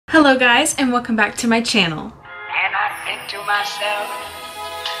Hello guys, and welcome back to my channel. And I think to myself,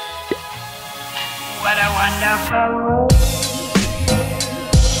 what a wonderful world.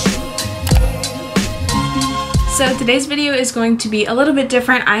 So today's video is going to be a little bit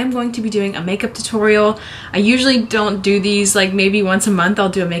different. I am going to be doing a makeup tutorial. I usually don't do these, like maybe once a month I'll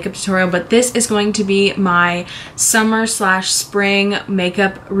do a makeup tutorial, but this is going to be my summer/spring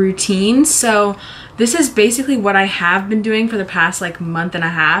makeup routine. So this is basically what I have been doing for the past like month and a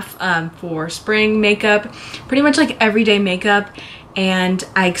half for spring makeup, pretty much like everyday makeup. And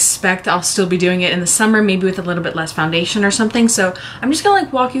I expect I'll still be doing it in the summer, maybe with a little bit less foundation or something. So I'm just gonna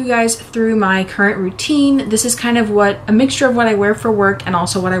like walk you guys through my current routine. This is kind of a mixture of what I wear for work and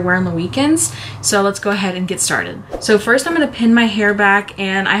also what I wear on the weekends. So let's go ahead and get started. So first I'm gonna pin my hair back,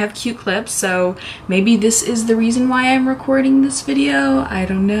 and I have cute clips, so maybe this is the reason why I'm recording this video. I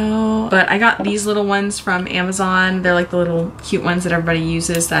don't know. But I got these little ones from Amazon. They're like the little cute ones that everybody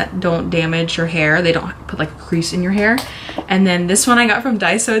uses that don't damage your hair. They don't put like a crease in your hair. And then this one I got from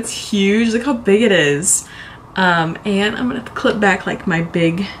Daiso. It's huge. Look how big it is. And I'm gonna clip back like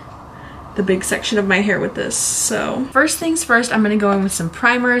the big section of my hair with this. So first things first, I'm gonna go in with some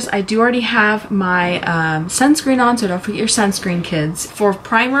primers. I do already have my sunscreen on, so don't forget your sunscreen, kids. For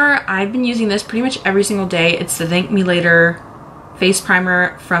primer, I've been using this pretty much every single day. It's the Thank Me Later face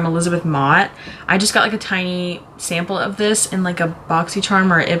primer from Elizabeth Mott. I just got like a tiny sample of this in like a BoxyCharm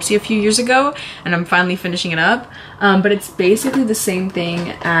or Ipsy a few years ago, and I'm finally finishing it up. But it's basically the same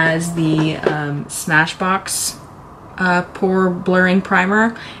thing as the Smashbox pore blurring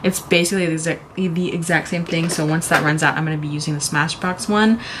primer. It's basically the exact same thing. So once that runs out, I'm going to be using the Smashbox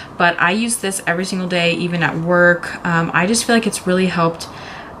one. But I use this every single day, even at work. I just feel like it's really helped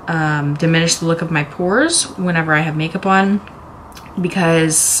diminish the look of my pores whenever I have makeup on,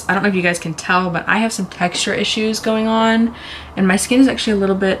 because I don't know if you guys can tell, but I have some texture issues going on, and my skin is actually a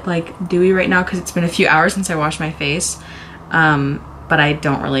little bit like dewy right now because it's been a few hours since I washed my face. But I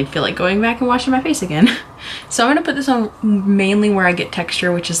don't really feel like going back and washing my face again. So I'm gonna put this on mainly where I get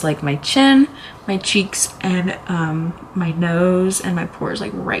texture, which is like my chin, my cheeks, and my nose, and my pores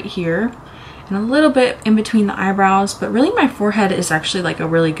like right here, and a little bit in between the eyebrows. But really my forehead is actually like a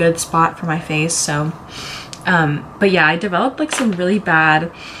really good spot for my face. So but yeah, I developed like some really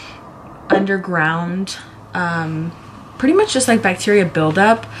bad underground pretty much just like bacteria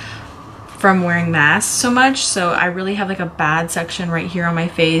buildup from wearing masks so much. So I really have like a bad section right here on my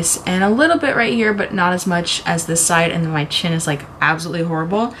face, and a little bit right here, but not as much as this side. And then my chin is like absolutely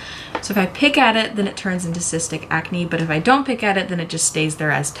horrible. So if I pick at it, then it turns into cystic acne, but if I don't pick at it, then it just stays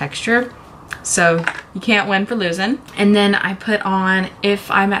there as texture. So you can't win for losing. And then I put on, if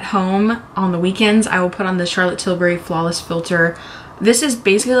I'm at home on the weekends, I will put on the Charlotte Tilbury Flawless Filter. This is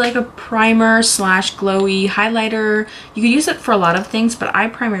basically like a primer slash glowy highlighter. You could use it for a lot of things, but I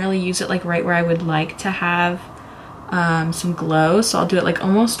primarily use it like right where I would like to have some glow. So I'll do it like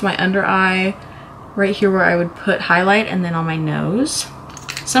almost my under eye, right here where I would put highlight, and then on my nose.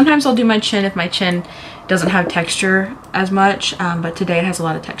 Sometimes I'll do my chin if my chin doesn't have texture as much, but today it has a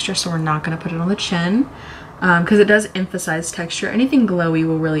lot of texture, so we're not going to put it on the chin because it does emphasize texture. Anything glowy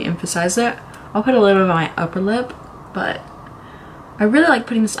will really emphasize it. I'll put a little bit on my upper lip, but I really like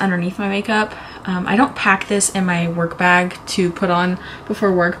putting this underneath my makeup. I don't pack this in my work bag to put on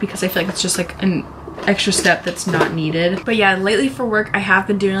before work because I feel like it's just like an extra step that's not needed. But yeah, lately for work I have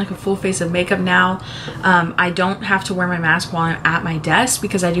been doing like a full face of makeup now. I don't have to wear my mask while I'm at my desk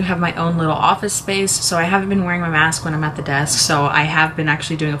because I do have my own little office space, so I haven't been wearing my mask when I'm at the desk. So I have been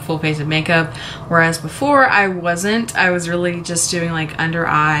actually doing a full face of makeup, whereas before I wasn't. I was really just doing like under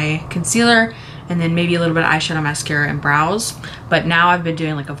eye concealer and then maybe a little bit of eyeshadow, mascara, and brows. But now I've been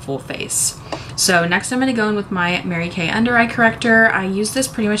doing like a full face. So next I'm going to go in with my Mary Kay under eye corrector. I use this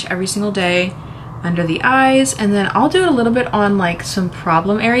pretty much every single day under the eyes, and then I'll do it a little bit on like some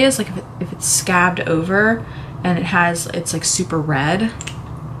problem areas, like if it's scabbed over and it's like super red,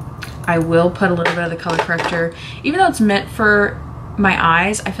 I will put a little bit of the color corrector. Even though it's meant for my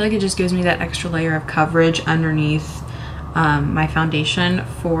eyes, I feel like it just gives me that extra layer of coverage underneath my foundation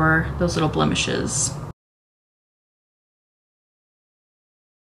for those little blemishes.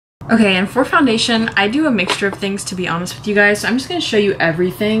 Okay, and for foundation, I do a mixture of things, to be honest with you guys, so I'm just going to show you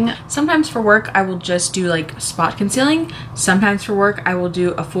everything. Sometimes for work, I will just do like spot concealing. Sometimes for work, I will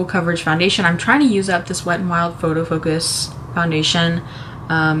do a full coverage foundation. I'm trying to use up this Wet n Wild Photo Focus foundation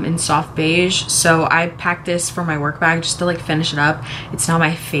in soft beige, so I packed this for my work bag just to like finish it up. It's not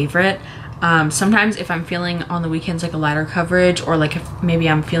my favorite. Sometimes if I'm feeling on the weekends like a lighter coverage, or like if maybe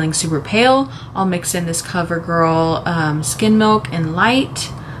I'm feeling super pale, I'll mix in this CoverGirl Skin Milk in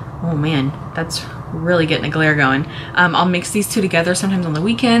Light. Oh man, that's really getting a glare going. I'll mix these two together sometimes on the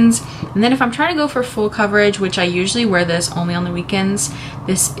weekends. And then if I'm trying to go for full coverage, which I usually wear this only on the weekends,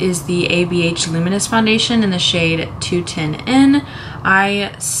 this is the ABH Luminous Foundation in the shade 210N.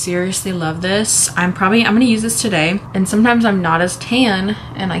 I seriously love this. I'm gonna use this today. And sometimes I'm not as tan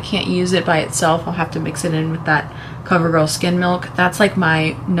and I can't use it by itself. I'll have to mix it in with that CoverGirl Skin Milk. That's like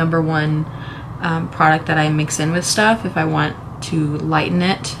my #1 product that I mix in with stuff if I want to lighten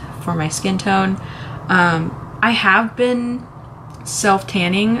it for my skin tone. I have been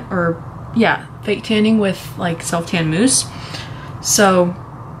self-tanning, or yeah, fake tanning with like self-tan mousse. So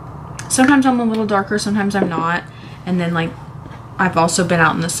sometimes I'm a little darker, sometimes I'm not. And then like I've also been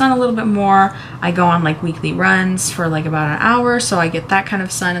out in the sun a little bit more. I go on like weekly runs for like about an hour, so I get that kind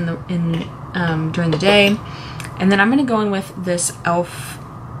of sun during the day. And then I'm gonna go in with this e.l.f.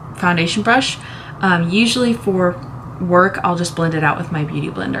 foundation brush. Usually for work, I'll just blend it out with my beauty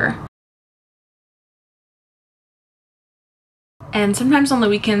blender. And sometimes on the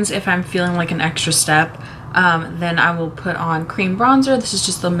weekends, if I'm feeling like an extra step, then I will put on cream bronzer. This is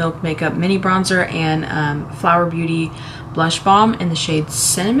just the Milk Makeup mini bronzer and Flower Beauty blush balm in the shade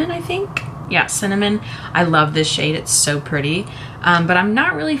Cinnamon, I think. Yeah, Cinnamon. I love this shade. It's so pretty. But I'm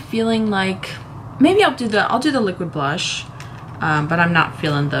not really feeling like, maybe I'll do the liquid blush, but I'm not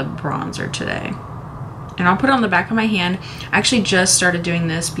feeling the bronzer today. And I'll put it on the back of my hand. I actually just started doing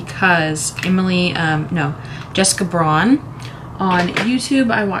this because Jessica Braun on YouTube,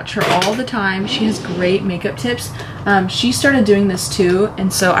 I watch her all the time. She has great makeup tips. She started doing this too,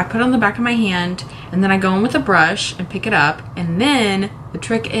 and so I put it on the back of my hand, and then I go in with a brush and pick it up, and then the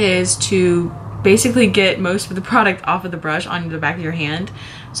trick is to basically get most of the product off of the brush onto the back of your hand,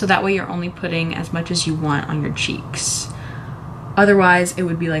 so that way you're only putting as much as you want on your cheeks. Otherwise, it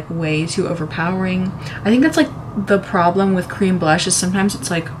would be like way too overpowering. I think that's like the problem with cream blush, is sometimes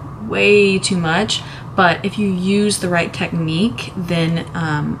it's like way too much, but if you use the right technique, then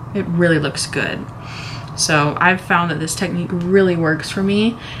it really looks good. So I've found that this technique really works for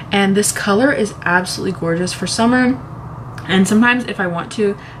me, and this color is absolutely gorgeous for summer. And sometimes if I want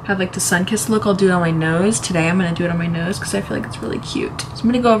to have like the sun-kissed look, I'll do it on my nose. Today I'm gonna do it on my nose because I feel like it's really cute. So I'm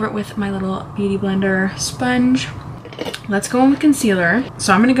gonna go over it with my little beauty blender sponge. Let's go in with concealer.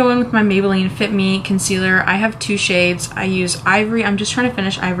 So I'm gonna go in with my Maybelline Fit Me concealer. I have 2 shades. I use Ivory. I'm just trying to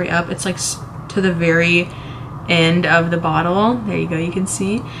finish Ivory up. It's like to the very end of the bottle. There you go, you can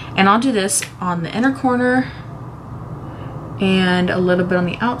see. And I'll do this on the inner corner and a little bit on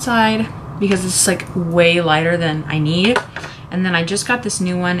the outside because it's like way lighter than I need. And then I just got this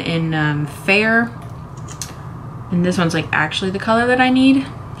new one in Fair. And this one's like actually the color that I need.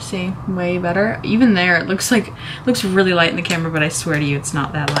 See, way better. Even there, it looks really light in the camera, but I swear to you, it's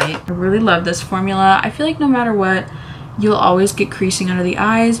not that light. I really love this formula. I feel like no matter what, you'll always get creasing under the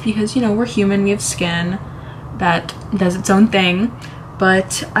eyes because, you know, we're human, we have skin that does its own thing.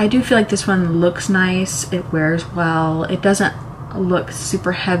 But I do feel like this one looks nice, it wears well, it doesn't look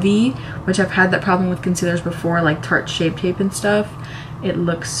super heavy, which I've had that problem with concealers before, like Tarte Shape Tape and stuff. It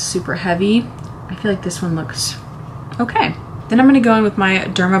looks super heavy. I feel like this one looks okay. Then I'm going to go in with my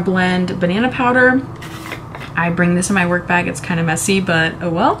Derma Blend Banana Powder. I bring this in my work bag. It's kind of messy, but oh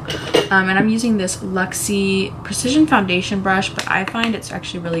well. And I'm using this Luxie Precision Foundation brush, but I find it's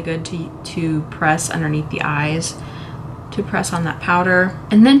actually really good to press underneath the eyes, to press on that powder.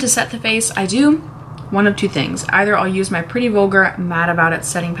 And then to set the face, I do one of 2 things. Either I'll use my Pretty Vulgar Mad About It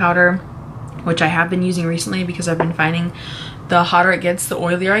setting powder, which I have been using recently because I've been finding the hotter it gets, the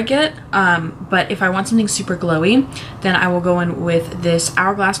oilier I get. But if I want something super glowy, then I will go in with this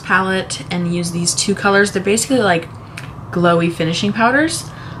Hourglass palette and use these 2 colors. They're basically like glowy finishing powders.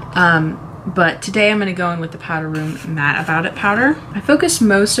 But today I'm going to go in with the Powder Room Matte About It powder. I focus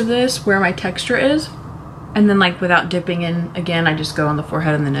most of this where my texture is, and then like without dipping in again, I just go on the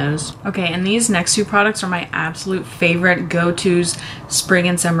forehead and the nose. Okay, and these next 2 products are my absolute favorite go-tos, spring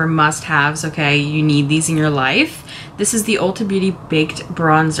and summer must-haves. Okay, you need these in your life. This is the Ulta Beauty Baked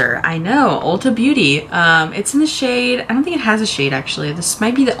Bronzer. I know, Ulta Beauty. It's in the shade, I don't think it has a shade actually. This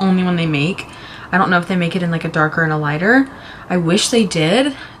might be the only one they make. I don't know if they make it in like a darker and a lighter. I wish they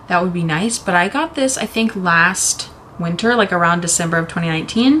did. That would be nice. But I got this, I think, last winter, like around December of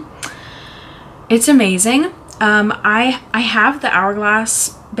 2019. It's amazing. I have the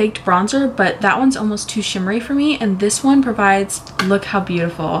Hourglass Baked Bronzer, but that one's almost too shimmery for me. And this one provides, look how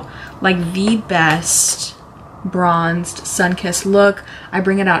beautiful, like the best bronzed sun-kissed look. I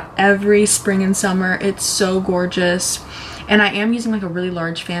bring it out every spring and summer. It's so gorgeous. And I am using like a really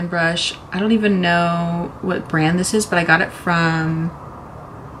large fan brush. I don't even know what brand this is, but I got it from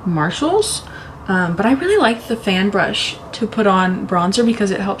Marshall's. But I really like the fan brush to put on bronzer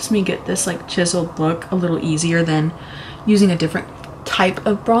because it helps me get this like chiseled look a little easier than using a different type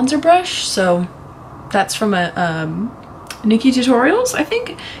of bronzer brush. So that's from a Nikki Tutorials, I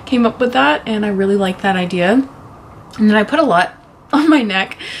think, came up with that, and I really like that idea. And then I put a lot on my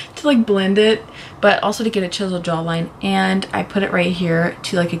neck to like blend it, but also to get a chiseled jawline, and I put it right here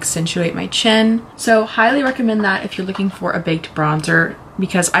to like accentuate my chin. So highly recommend that if you're looking for a baked bronzer,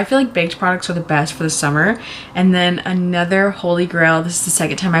 because I feel like baked products are the best for the summer. And then another holy grail, this is the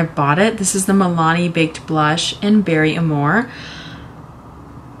second time I bought it. This is the Milani Baked Blush in Berry Amore.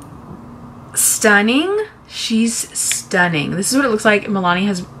 Stunning. She's stunning. This is what it looks like. Milani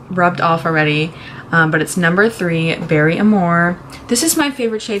has rubbed off already, but it's number 3, Berry Amore. This is my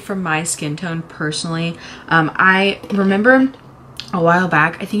favorite shade for my skin tone personally. I remember a while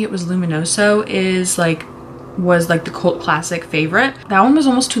back, I think it was Luminoso was like the cult classic favorite. That one was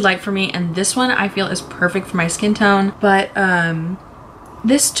almost too light for me, and this one I feel is perfect for my skin tone. But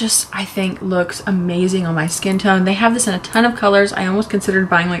this just, I think, looks amazing on my skin tone. They have this in a ton of colors. I almost considered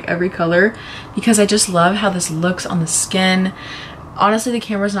buying like every color because I just love how this looks on the skin. Honestly, the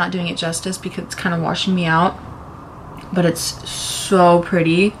camera's not doing it justice because it's kind of washing me out, but it's so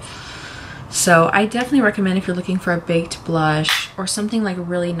pretty. So I definitely recommend if you're looking for a baked blush or something like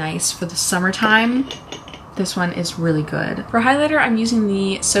really nice for the summertime. This one is really good. For highlighter, I'm using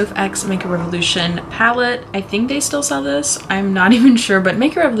the Soph X Makeup Revolution palette. I think they still sell this. I'm not even sure, but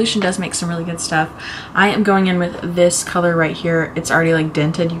Makeup Revolution does make some really good stuff. I am going in with this color right here. It's already like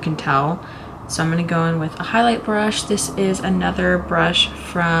dented, you can tell. So I'm gonna go in with a highlight brush. This is another brush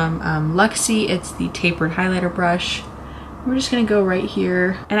from Luxie. It's the tapered highlighter brush. We're just gonna go right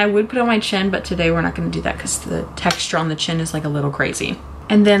here. And I would put it on my chin, but today we're not gonna do that because the texture on the chin is like a little crazy.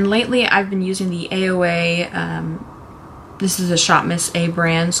 And then lately I've been using the AOA, this is a Shop Miss A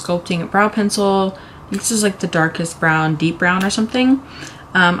brand sculpting brow pencil. This is like the darkest brown, deep brown or something.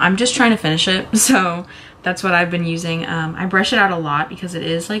 I'm just trying to finish it, so that's what I've been using. I brush it out a lot because it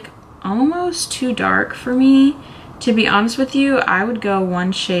is like almost too dark for me. To be honest with you, I would go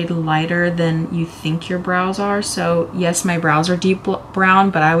one shade lighter than you think your brows are. So yes, my brows are deep brown,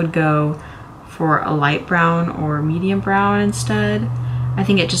 but I would go for a light brown or medium brown instead. I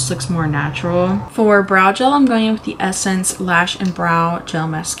think it just looks more natural. For brow gel, I'm going in with the Essence Lash and Brow Gel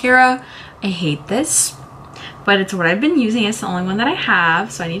Mascara. I hate this, but it's what I've been using. It's the only one that I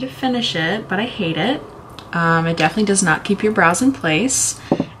have, so I need to finish it, but I hate it. It definitely does not keep your brows in place,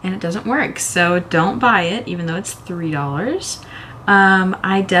 and it doesn't work, so don't buy it, even though it's $3.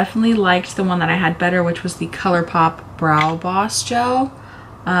 I definitely liked the one that I had better, which was the ColourPop Brow Boss Gel.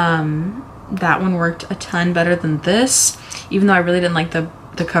 That one worked a ton better than this, even though I really didn't like the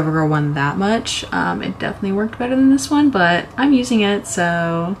CoverGirl one that much. It definitely worked better than this one, but I'm using it,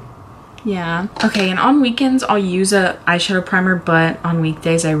 so yeah. Okay, and on weekends I'll use a eyeshadow primer, but on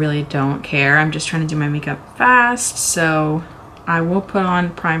weekdays I really don't care. I'm just trying to do my makeup fast, so I will put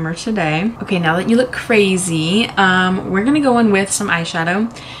on primer today. Okay, now that you look crazy, we're gonna go in with some eyeshadow.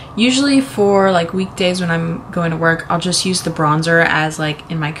 Usually for like weekdays when I'm going to work, I'll just use the bronzer as like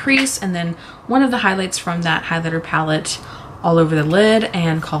in my crease, and then one of the highlights from that highlighter palette all over the lid,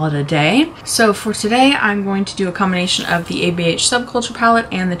 and call it a day. So for today, I'm going to do a combination of the ABH Subculture palette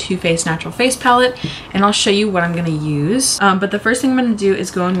and the Too Faced Natural Face palette, and I'll show you what I'm gonna use. But the first thing I'm gonna do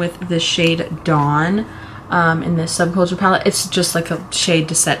is go in with the shade Dawn in this Subculture palette. It's just like a shade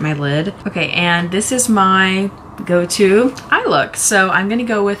to set my lid. Okay, and this is my go-to eye look. So I'm gonna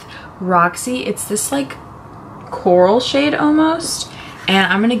go with Roxy. It's this like coral shade almost.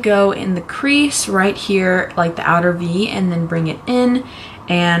 And I'm gonna go in the crease right here, like the outer V, and then bring it in.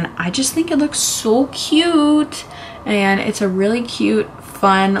 And I just think it looks so cute. And it's a really cute,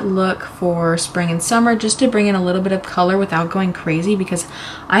 fun look for spring and summer, just to bring in a little bit of color without going crazy, because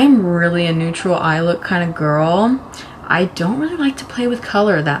I am really a neutral eye look kind of girl. I don't really like to play with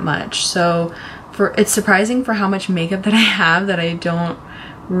color that much. So it's surprising for how much makeup that I have that I don't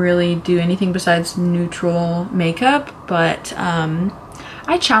really do anything besides neutral makeup. But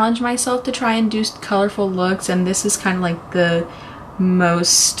I challenge myself to try and do colorful looks, and this is kind of like the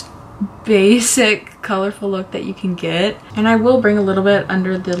most basic colorful look that you can get. And I will bring a little bit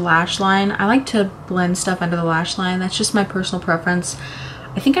under the lash line. I like to blend stuff under the lash line. That's just my personal preference.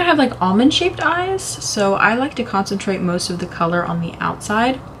 I think I have like almond shaped eyes, so I like to concentrate most of the color on the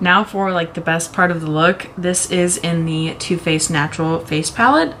outside. Now for like the best part of the look, this is in the Too Faced Natural Face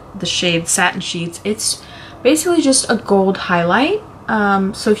palette, the shade Satin Sheets. It's basically just a gold highlight.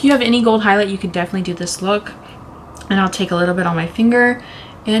 So if you have any gold highlight, you could definitely do this look. And I'll take a little bit on my finger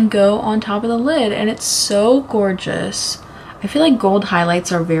and go on top of the lid, and it's so gorgeous. I feel like gold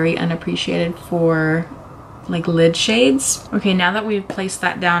highlights are very unappreciated for like lid shades. Okay, now that we've placed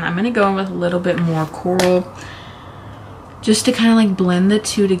that down, I'm gonna go in with a little bit more coral just to kind of like blend the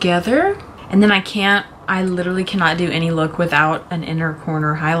two together. And then I literally cannot do any look without an inner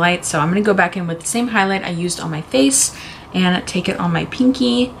corner highlight. So I'm gonna go back in with the same highlight I used on my face and take it on my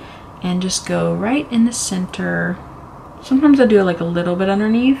pinky and just go right in the center. Sometimes I do like a little bit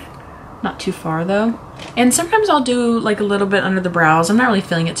underneath, not too far though. And sometimes I'll do like a little bit under the brows. I'm not really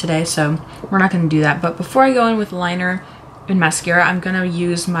feeling it today, so we're not gonna do that. But before I go in with liner and mascara, I'm gonna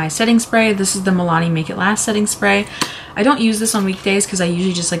use my setting spray. This is the Milani Make It Last setting spray. I don't use this on weekdays because I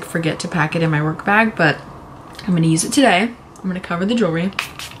usually just like forget to pack it in my work bag, but I'm gonna use it today. I'm gonna cover the jewelry.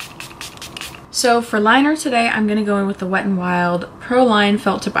 So for liner today, I'm gonna go in with the Wet n Wild Pro Line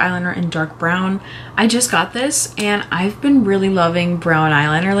Felt Tip Eyeliner in dark brown. I just got this and I've been really loving brown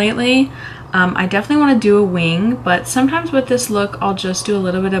eyeliner lately. I definitely want to do a wing, but sometimes with this look, I'll just do a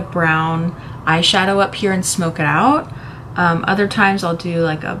little bit of brown eyeshadow up here and smoke it out. Other times I'll do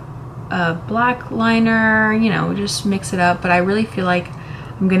like a black liner, you know, just mix it up. But I really feel like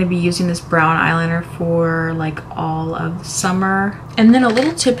I'm going to be using this brown eyeliner for like all of summer. And then a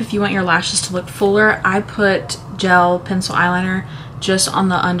little tip if you want your lashes to look fuller, I put gel pencil eyeliner just on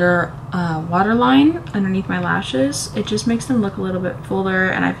the under waterline underneath my lashes. It just makes them look a little bit fuller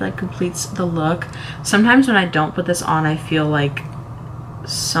and I feel like completes the look. Sometimes when I don't put this on, I feel like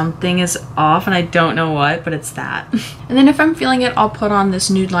something is off and I don't know what, but it's that. And then if I'm feeling it, I'll put on this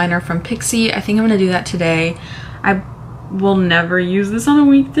nude liner from Pixie. I think I'm gonna do that today. I will never use this on a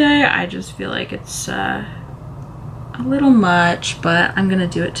weekday. I just feel like it's a little much, but I'm gonna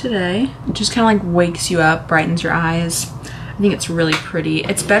do it today. It just kind of like wakes you up, brightens your eyes. I think it's really pretty.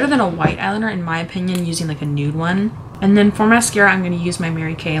 It's better than a white eyeliner in my opinion, using like a nude one. And then for mascara, I'm gonna use my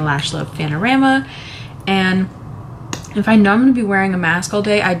Mary Kay Lash Love Fanorama. And if I know I'm gonna be wearing a mask all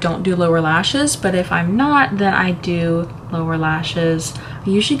day, I don't do lower lashes, but if I'm not, then I do lower lashes. I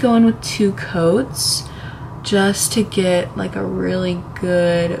usually go in with 2 coats just to get like a really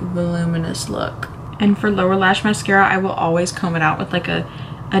good voluminous look. And for lower lash mascara, I will always comb it out with like a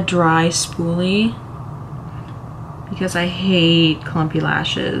dry spoolie because I hate clumpy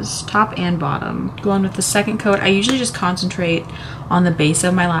lashes, top and bottom. Going with the second coat, I usually just concentrate on the base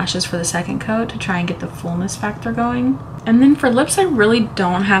of my lashes for the second coat to try and get the fullness factor going. And then for lips, I really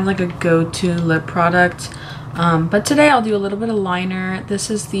don't have like a go-to lip product, but today I'll do a little bit of liner. This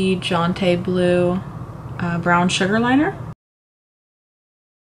is the Jonte Blue Brown Sugar Liner.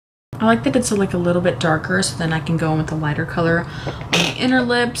 I like that it's like a little bit darker, so then I can go in with a lighter color on the inner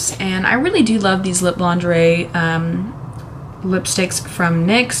lips. And I really do love these Lip Lingerie lipsticks from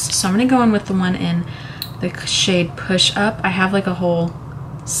NYX, so I'm gonna go in with the one in the shade Push Up. I have like a whole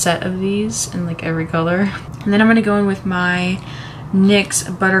set of these in like every color. And then I'm gonna go in with my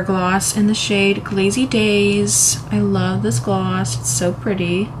NYX Butter Gloss in the shade Glazy Days. I love this gloss, it's so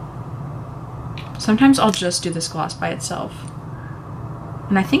pretty. Sometimes I'll just do this gloss by itself.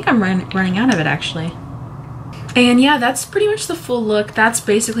 And I think I'm running out of it actually. And yeah, that's pretty much the full look. That's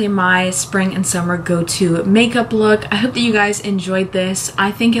basically my spring and summer go-to makeup look. I hope that you guys enjoyed this.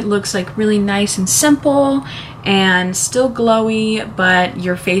 I think it looks like really nice and simple and still glowy, but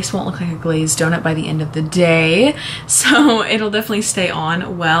your face won't look like a glazed donut by the end of the day. So it'll definitely stay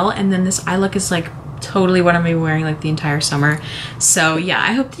on well. And then this eye look is like totally what I'm gonna be wearing like the entire summer. So yeah,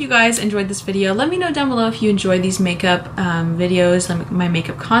 I hope that you guys enjoyed this video. Let me know down below if you enjoy these makeup videos, my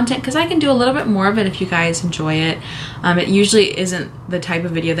makeup content, because I can do a little bit more of it if you guys enjoy it. It usually isn't the type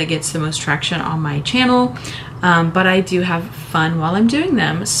of video that gets the most traction on my channel, but I do have fun while I'm doing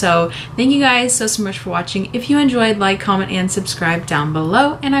them. So thank you guys so much for watching. If you enjoyed, like, comment, and subscribe down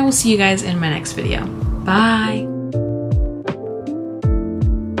below, and I will see you guys in my next video. Bye!